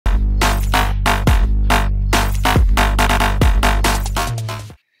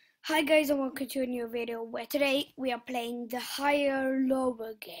Hi guys and welcome to a new video where today we are playing the higher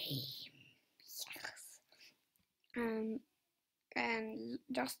lower game. Yes. And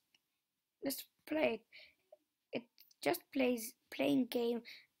just let's play it. It just plays playing game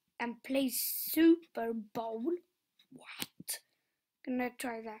and plays Super Bowl. What? Gonna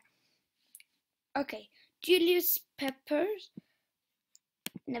try that. Okay. Julius Peppers.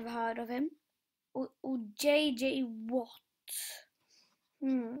 Never heard of him. Or JJ Watt.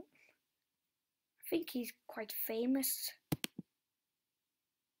 I think he's quite famous.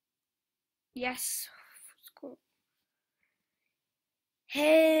 Yes. Cool.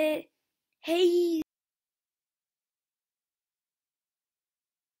 Hey.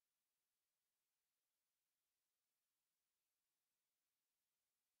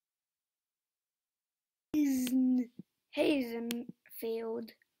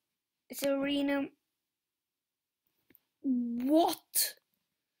 Hazenfield. It's arena. What?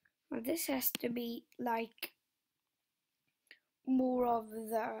 Well, this has to be like more of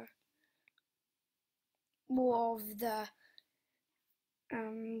the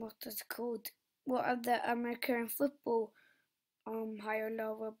what is it called? What of the American football higher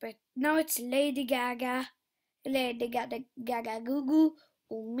lower, but now it's Lady Gaga, Gaga Goo Goo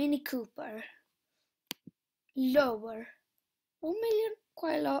or Mini Cooper. Lower. 1 million,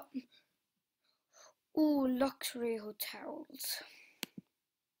 quite a lot. Ooh, luxury hotels.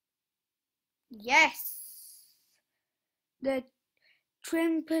 Yes. The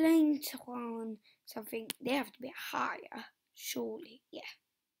trampoline on something, they have to be higher, surely. Yeah.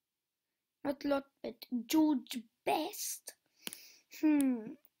 Not a lot, but George Best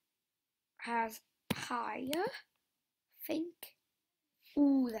has higher, I think.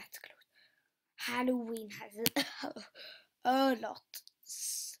 Ooh, that's close. Halloween has a lot.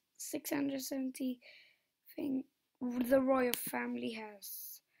 670 thing. The royal family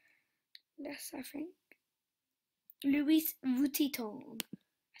has less, I think. Louis Vuitton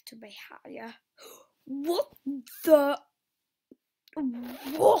had to be higher. What the?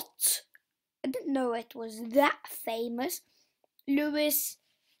 What? I didn't know it was that famous. Louis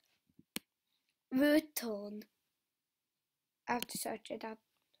Vuitton. I have to search it up.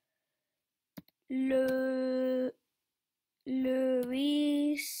 Louis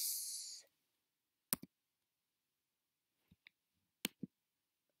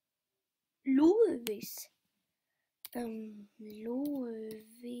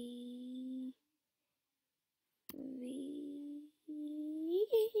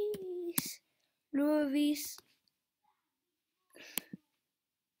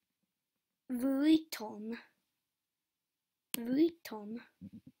Vuitton. Vuitton.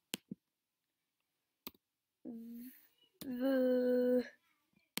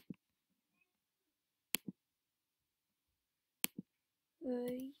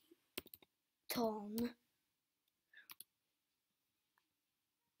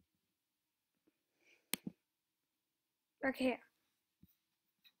 Like here.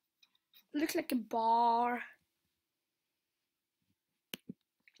 Looks like a bar.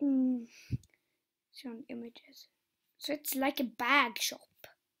 Shown images. So it's like a bag shop.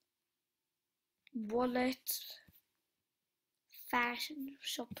 Wallet. Fashion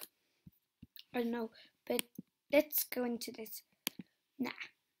shop. I don't know, but let's go into this. Nah,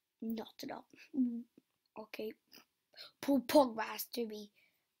 not at all. Okay. Paul Pogba has to be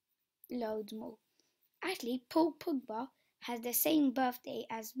loads more. Actually, Paul Pogba has the same birthday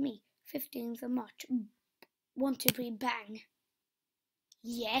as me, 15th of March. 1, 2, 3, bang.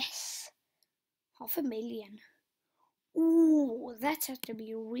 Yes. 500,000. Ooh, that has to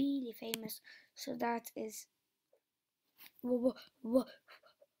be really famous. So that is. Oh,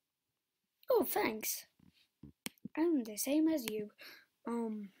 thanks. I'm the same as you.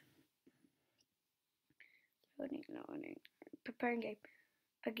 Loading. Preparing game.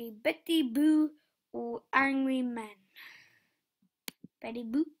 Okay, Betty Boo or Angry Man. Betty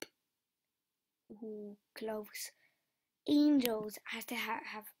Boop. Ooh, close. Angels has to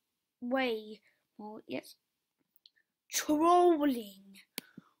have way more. Yes. Trolling.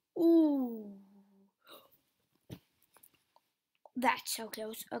 Ooh. That's so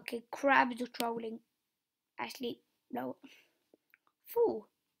close. Okay, crabs or trolling. Actually, no. Fool.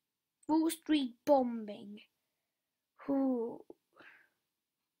 Wall Street bombing. Ooh.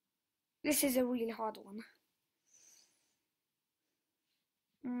 This is a really hard one.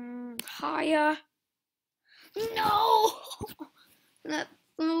 Higher. No! Not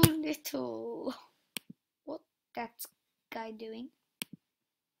so little. What that guy doing?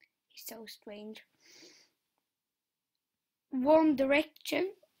 He's so strange. One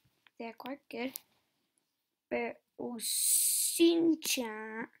Direction. They're quite good. But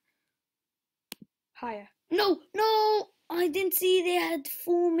Shinchan Higher. No, no! I didn't see they had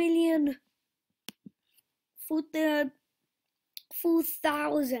 4 million.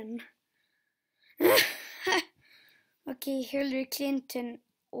 4,000. Okay, Hillary Clinton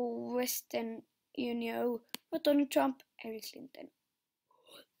or Western Union. But Donald Trump, Hillary Clinton.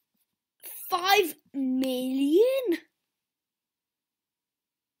 5 million?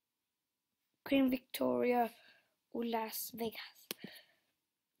 Queen Victoria or Las Vegas.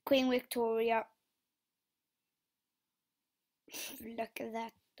 Queen Victoria. Look at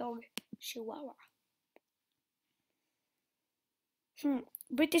that dog. Chihuahua.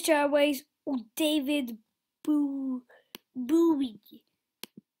 British Airways or David Bowie.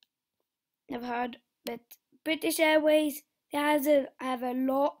 Never heard, but British Airways have a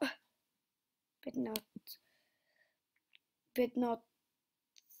lot, but not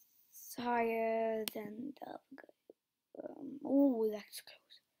higher than the. Oh, that's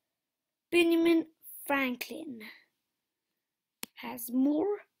close. Benjamin Franklin has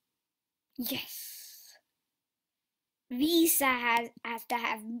more. Yes. Visa has to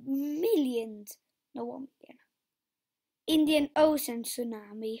have millions. No, 1 million. Indian Ocean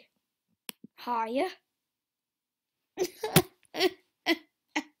tsunami. Higher.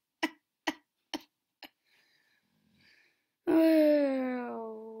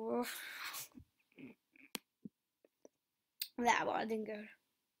 Oh. That wasn't good.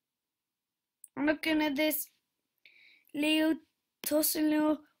 I'm looking at this. Leo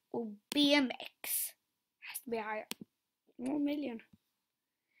Tossilo or BMX. Has to be higher. 1 million.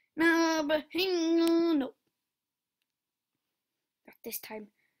 No, but no. Not this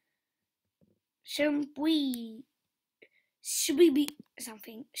time. Should we be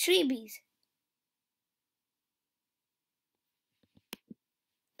something? Shreebies.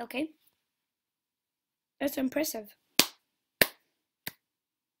 Okay. That's impressive.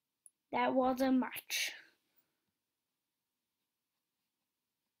 That wasn't much.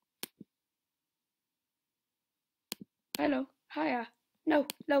 Hello. Higher. No,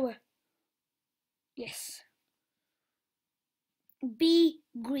 lower. Yes. B.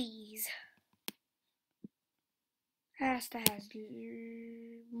 Grease. Has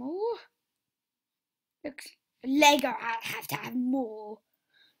more. Looks Lego have to have more.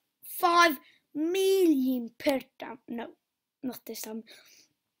 5 million per time. No, not this time.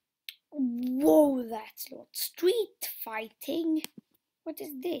 Whoa, that's a lot. Street fighting. What is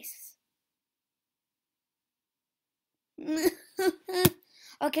this?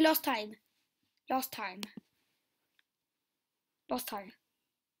 Okay, last time.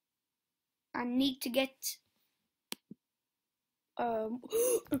 I need to get oh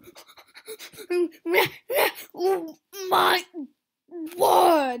my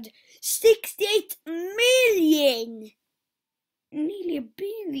word! 68 million! Nearly a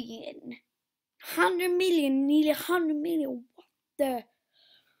billion. 100 million, nearly 100 million. What the?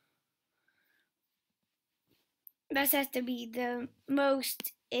 That has to be the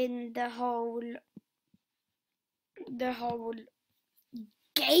most in the whole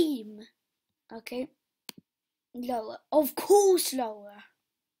game. Okay. Lower. Of course lower.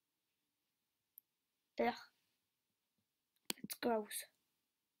 Ugh. It's gross.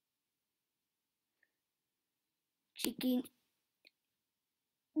 Chicken.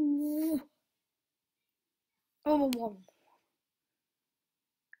 Ooh. Oh.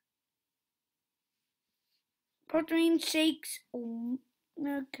 Protein shakes. Oh,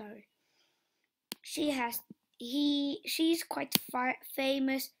 okay. She's quite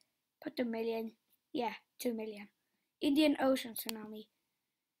famous. Put 1 million. Yeah, 2 million. Indian Ocean tsunami.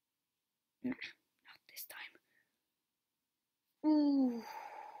 Nah, not this time. Ooh.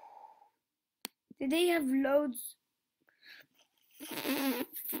 Did they have loads?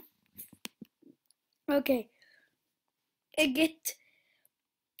 Okay. I get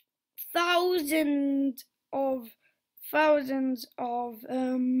thousands of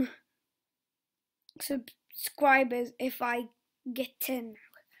subscribers if I get 10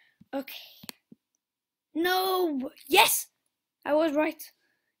 now. Okay. No! Yes! I was right.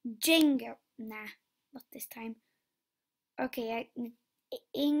 Jingle. Nah, not this time. Okay,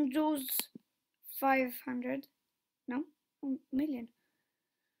 Angels 500. No, 1 million.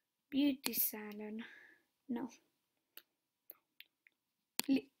 Beauty salon. No.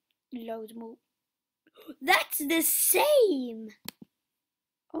 Loads more. That's the same!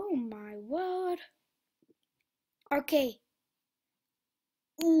 Oh my word. Okay.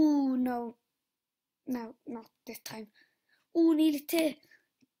 Ooh, no. No, not this time. Ooh, nearly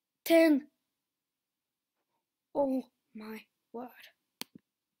 10. Oh my word.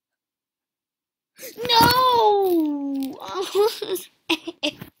 No!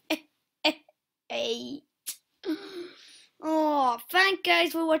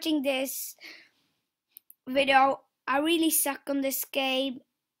 guys for watching this video. I really suck on this game,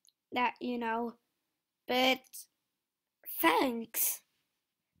 that you know, but thanks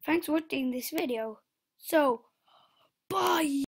for watching this video. So bye.